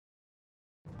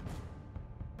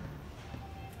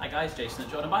Hi guys, Jason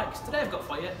at Jordanbikes. Today I've got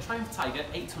for you Triumph Tiger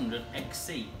 800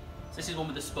 XC. So this is one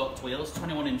with the spoked wheels,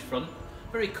 21-inch front.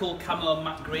 Very cool camo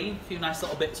matte green, a few nice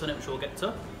little bits on it which we'll get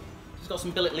to. It's got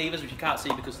some billet levers which you can't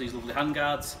see because of these lovely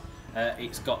handguards.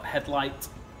 It's got headlight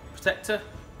protector,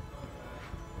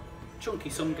 chunky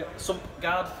sump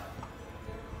guard,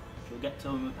 which we'll get to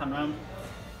when we pan around.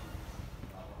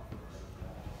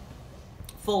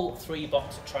 Full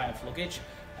 3-box Triumph luggage,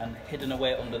 and hidden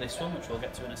away under this one, which we'll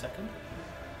get to in a second,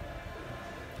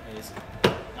 is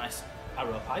a nice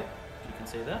arrow pipe, as you can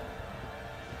see there.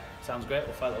 Sounds great,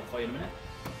 we'll file it up for you in a minute.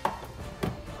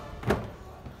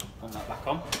 Put that back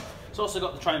on. It's also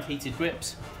got the Triumph heated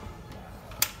grips.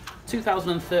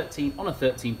 2013 on a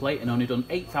 13 plate and only done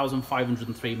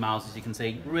 8,503 miles, as you can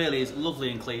see. Really is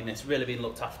lovely and clean, it's really been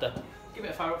looked after. Give it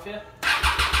a fire up for you.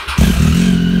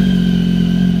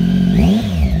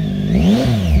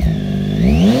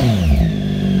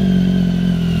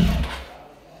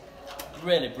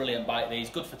 Really brilliant bike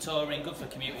these, good for touring, good for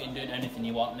commuting, doing anything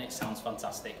you want, and it sounds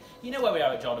fantastic. You know where we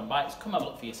are at Jordanbikes, come have a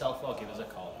look for yourself or give us a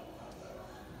call.